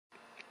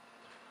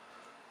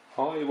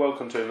Hi,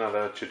 welcome to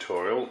another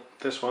tutorial.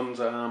 This one's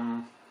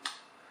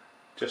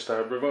just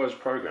a revised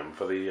program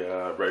for the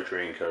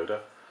Rotary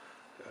Encoder.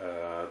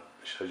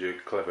 Shows you a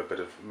clever bit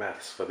of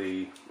maths for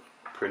the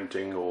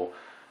printing or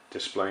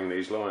displaying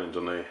these lines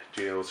on the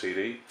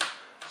GLCD.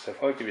 So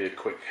if I give you a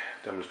quick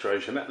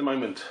demonstration, at the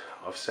moment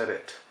I've set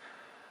it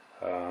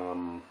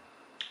so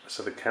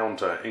the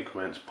counter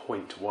increments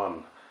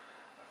 0.1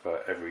 for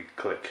every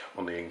click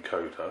on the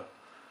encoder.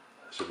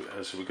 So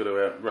we've got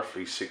about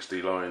roughly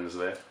 60 lines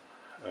there.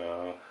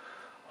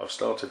 I've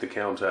started the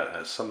counter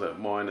at something at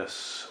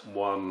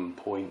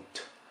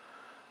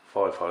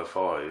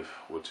 -1.555,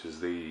 which is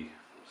the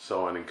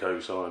sine and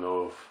cosine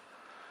of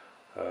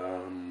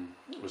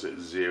was it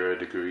 0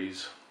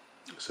 degrees.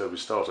 So we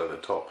start at the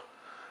top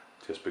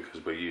just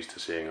because we're used to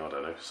seeing, I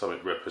don't know,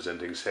 something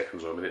representing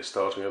seconds or minutes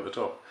starting at the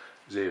top.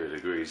 0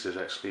 degrees is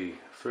actually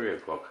 3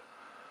 o'clock.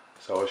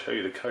 So I'll show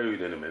you the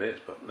code in a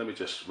minute, but let me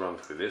just run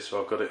through this. So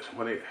I've got it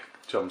when it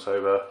jumps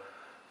over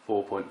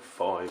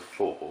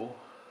 4.54,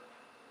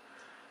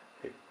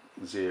 it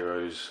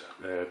zeros,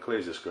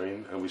 clears the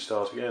screen, and we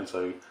start again.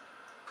 So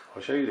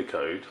I'll show you the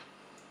code.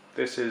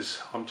 This is,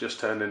 I'm just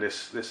turning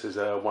this is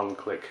one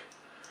click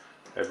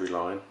every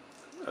line.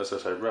 As I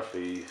say,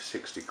 roughly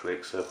 60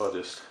 clicks. So if I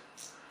just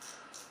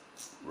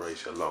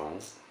race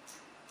along,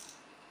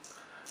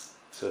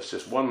 so it's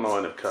just one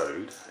line of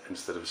code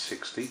instead of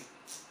 60.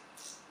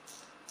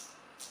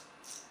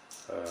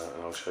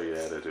 And I'll show you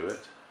how to do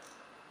it.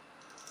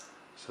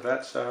 So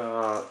that's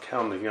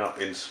counting up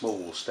in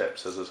small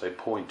steps, as I say,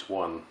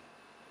 0.1.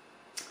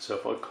 So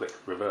if I click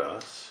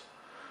reverse,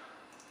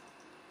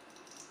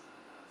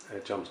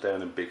 it jumps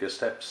down in bigger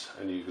steps,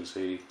 and you can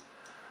see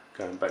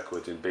going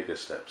backwards in bigger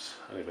steps,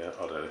 only about,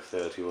 I don't know,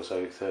 30 or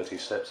so, 30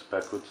 steps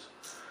backwards.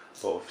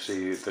 But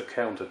obviously the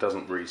counter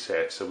doesn't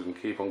reset, so we can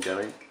keep on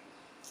going. You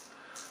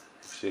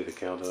see the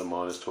counter,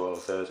 -12,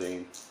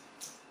 13,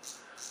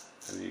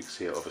 and you can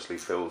see it obviously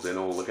fills in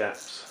all the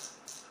gaps.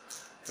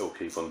 It'll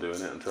keep on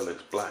doing it until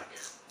it's black.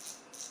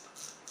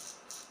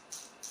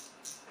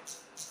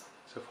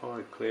 So if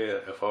I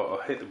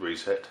hit the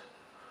reset,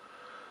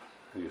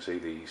 and you'll see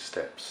the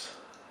steps.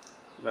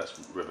 That's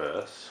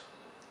reverse.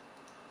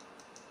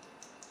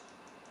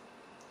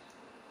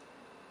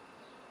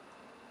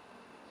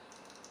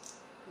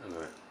 And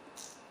then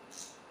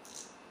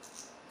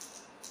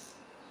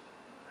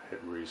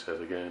hit reset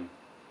again.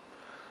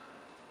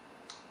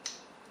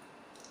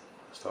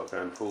 Start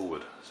going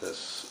forward. So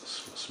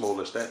it's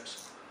smaller steps.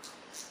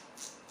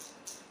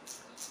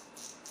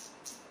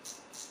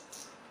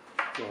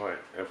 Right,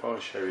 if I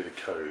show you the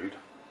code,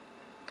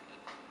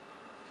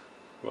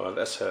 right,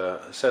 that's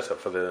a setup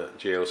for the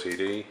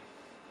GLCD.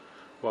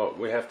 Well,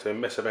 we have to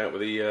mess about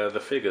with the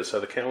figures. So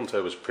the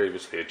counter was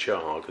previously a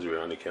char because we were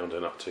only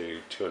counting up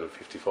to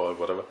 255,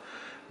 whatever.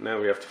 Now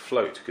we have to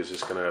float because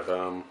it's going to have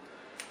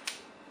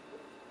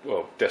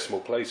well, decimal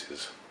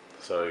places.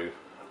 So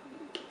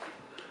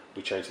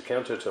we changed the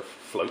counter to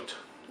float.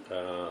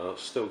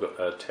 Still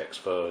got text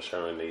for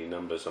showing the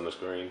numbers on the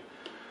screen.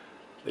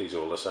 These are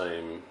all the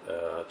same,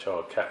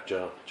 char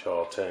capture,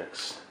 char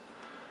text.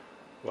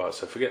 Right,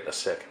 so forget the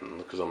second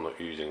because I'm not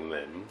using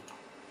them.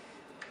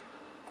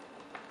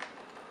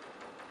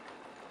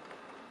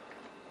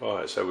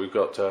 Right, so we've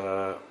got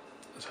so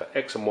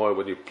X and Y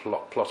when you're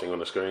plotting on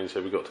the screen.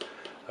 So we've got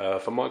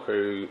for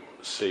Micro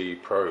C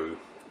Pro,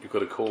 you've got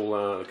to call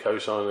the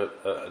cosine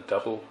a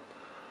double.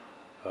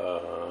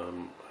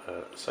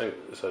 So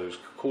it's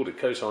called it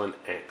cosine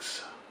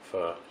X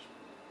for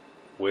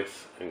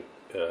width, and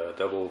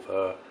double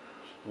for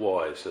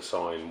Y, so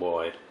sine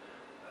Y.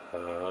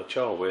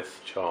 Char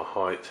width, char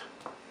height,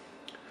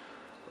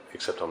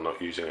 except I'm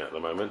not using it at the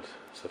moment,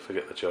 so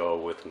forget the char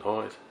width and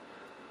height.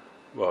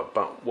 Right,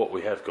 but what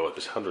we have got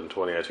is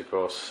 128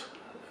 across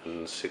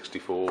and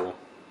 64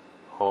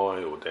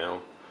 high or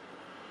down.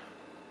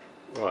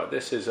 Right,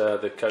 this is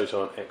the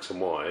cosine X and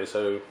Y,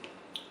 so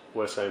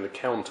we're saying the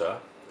counter,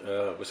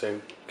 we're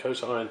saying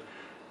cosine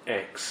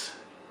X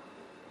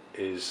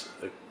is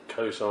the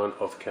cosine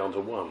of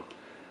counter 1,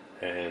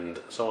 and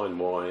sine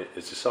Y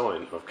is the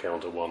sine of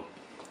counter 1.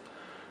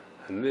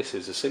 And this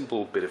is a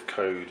simple bit of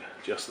code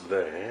just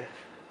there.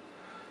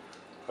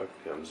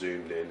 Hopefully I'm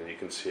zoomed in and you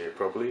can see it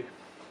properly.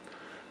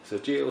 It's a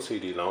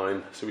GLCD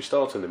line, so we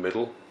start in the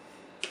middle,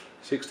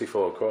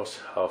 64 across,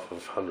 half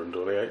of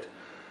 128,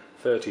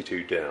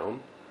 32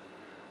 down,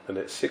 and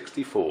it's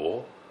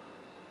 64,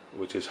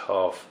 which is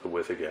half the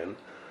width again,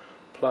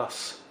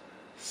 plus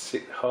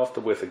half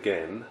the width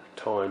again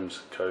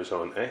times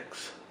cosine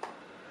X,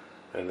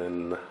 and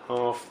then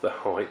half the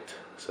height,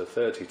 so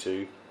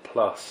 32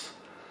 plus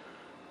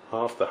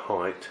half the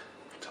height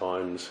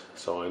times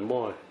sine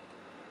Y,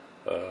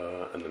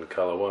 and then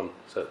colour 1.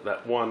 So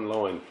that one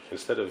line,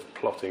 instead of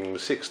plotting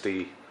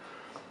 60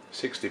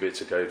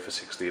 bits of code for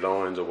 60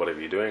 lines or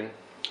whatever you're doing,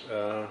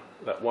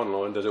 that one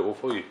line does it all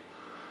for you.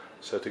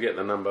 So to get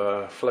the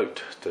number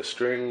float to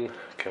string,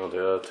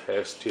 counter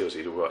text,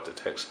 GLCD to write to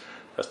text,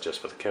 that's just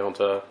for the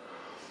counter.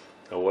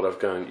 And what I've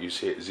done, you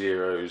see it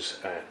zeros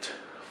at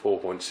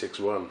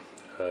 4.61,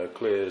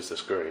 clears the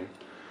screen.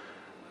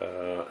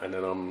 and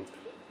then I'm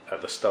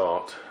at the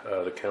start,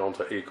 the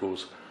counter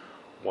equals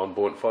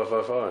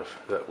 1.555,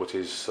 which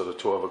is sort of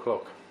 12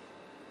 o'clock,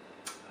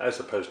 as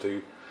opposed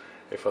to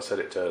if I set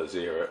it to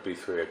 0, it'd be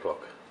 3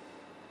 o'clock.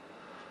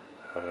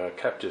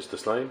 Captures the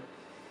same.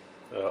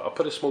 I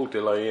put a small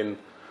delay in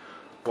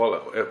when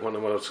I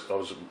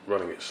was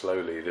running it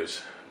slowly.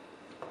 There's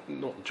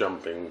not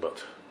jumping,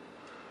 but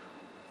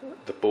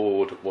the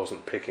board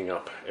wasn't picking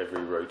up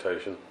every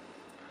rotation.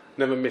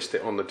 Never missed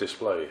it on the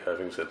display,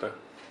 having said that.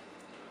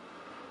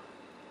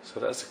 So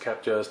that's the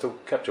capture, still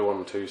capture 1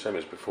 and 2, same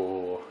as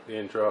before. The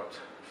interrupt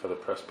for the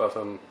press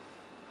button,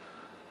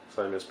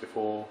 same as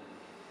before.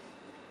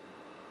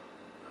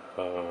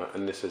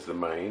 And this is the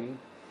main.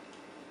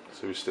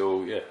 So we're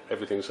still, yeah,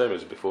 everything same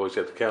as before,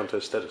 except the counter,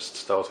 instead of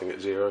starting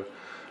at 0,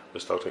 we're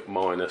starting at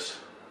minus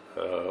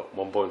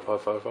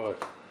 1.555.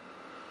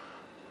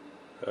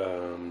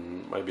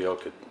 Maybe I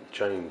could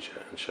change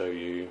and show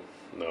you.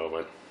 No, I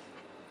won't.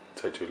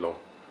 Take too long.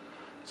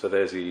 So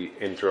there's the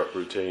interrupt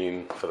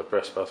routine for the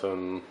press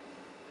button,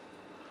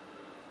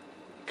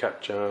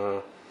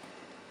 capture.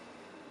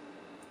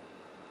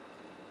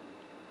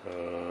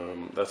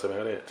 That's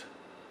about it.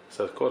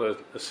 So it's quite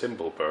a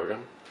simple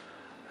program.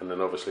 And then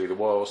obviously the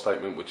while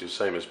statement, which is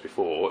same as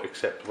before,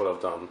 except what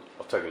I've done,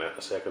 I've taken out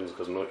the seconds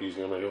because I'm not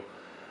using a manual.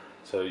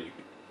 So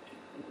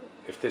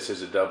if this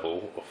is a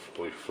double,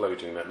 or you're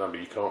floating that number,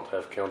 you can't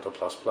have counter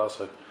plus plus.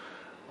 So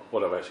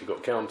what I've actually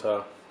got,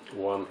 counter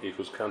 1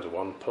 equals counter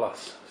 1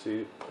 plus,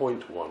 see,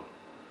 0.1.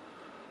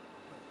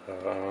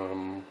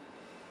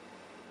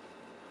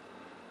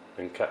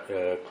 And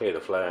clear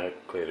the flag,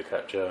 clear the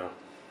capture,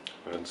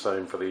 and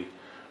same for the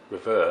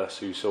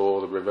reverse. You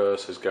saw the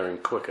reverse is going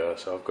quicker,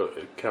 so I've got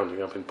it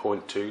counting up in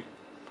 0.2,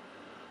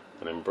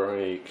 and then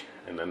break,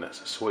 and then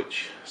that's a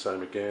switch,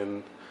 same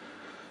again.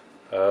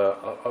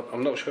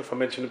 I'm not sure if I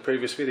mentioned in the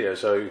previous video,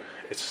 so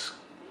it's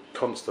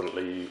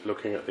constantly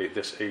looking at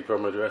this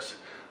EEPROM address,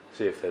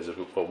 see if there's a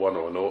 1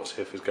 or a 0,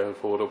 see if it's going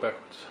forward or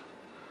backwards.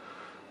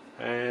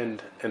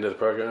 And end of the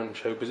program,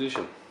 show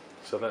position.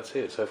 So that's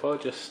it. So if I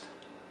just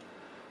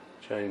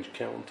change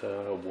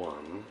counter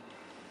 1,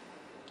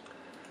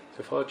 so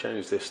if I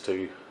change this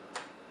to,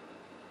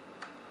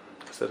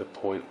 instead of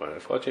 0.1,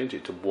 if I change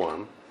it to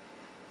 1,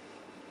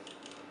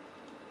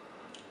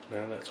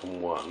 now that's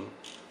on 1,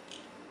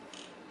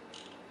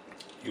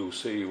 you'll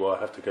see why I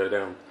have to go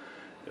down.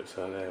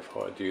 So now if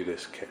I do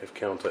this, if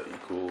counter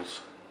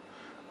equals,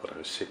 I don't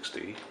know,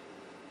 60,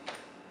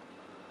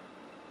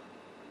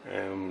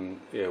 and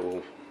yeah,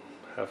 we'll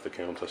have the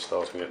counter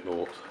starting at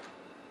 0,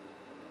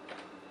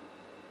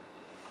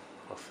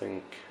 I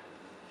think,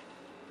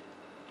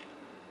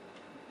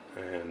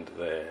 and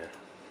there,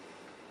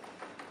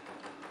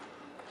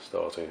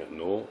 starting at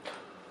 0.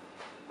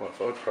 Right,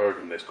 if I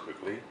program this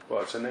quickly,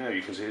 right, so now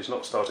you can see it's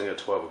not starting at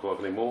 12 o'clock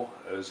anymore.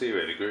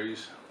 0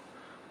 degrees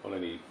on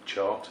any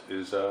chart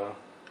is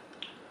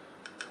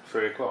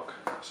 3 o'clock.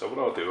 So what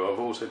I'll do, I've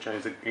also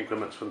changed the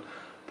increments from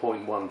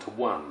 0.1 to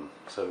 1.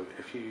 So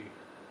if you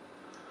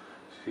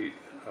see,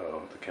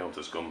 the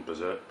counter's gone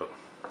berserk, but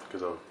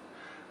because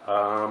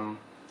I've,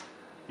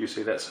 you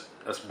see that's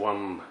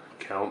 1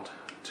 count,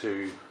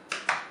 2,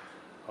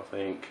 I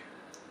think,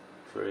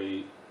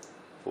 3,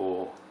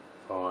 4,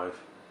 5,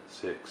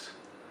 6.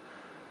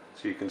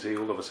 So you can see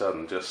all of a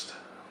sudden, just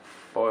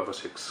 5 or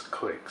 6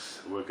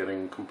 clicks, we're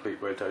getting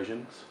complete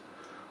rotations.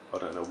 I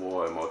don't know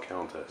why my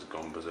counter has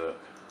gone berserk.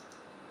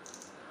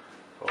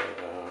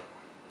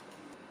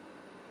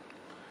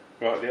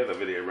 Right, the other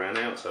video ran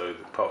out, so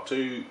part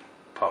two,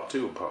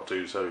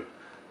 so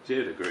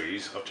 0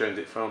 degrees, I've changed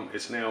it from,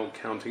 it's now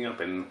counting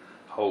up in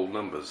whole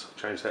numbers. I've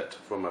changed that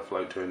from a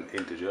float to an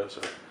integer,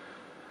 so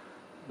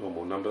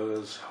normal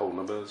numbers, whole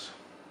numbers,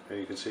 and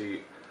you can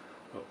see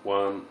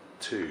 1,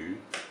 2,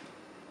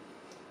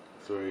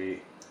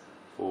 3,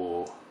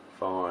 4,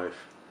 5,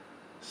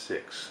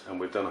 6, and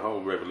we've done a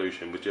whole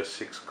revolution with just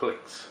 6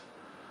 clicks.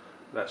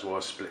 That's why I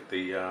split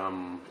the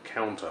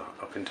counter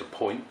up into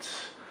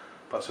points.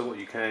 But so what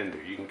you can do,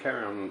 you can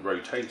carry on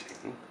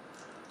rotating,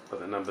 but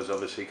the number's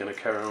obviously going to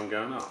carry on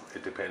going up.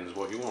 It depends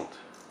what you want.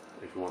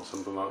 If you want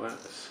something like that,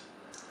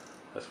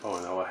 that's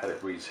fine. Oh, I had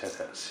it reset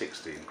at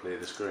 60 and clear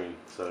the screen.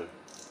 So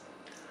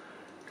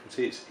you can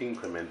see it's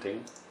incrementing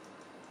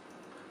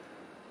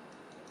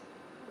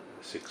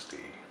 60.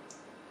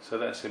 So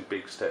that's in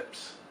big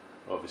steps.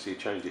 Obviously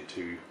change it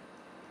to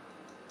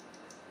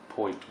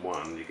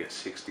 0.1, you get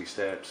 60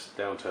 steps,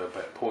 down to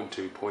about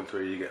 0.2,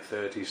 0.3, you get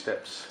 30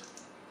 steps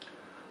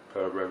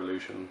per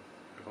revolution.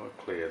 If I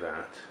clear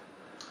that,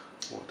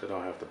 what did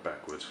I have the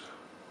backwards?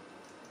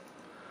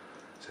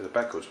 So the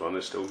backwards one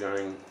is still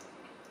going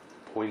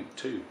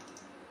 0.2.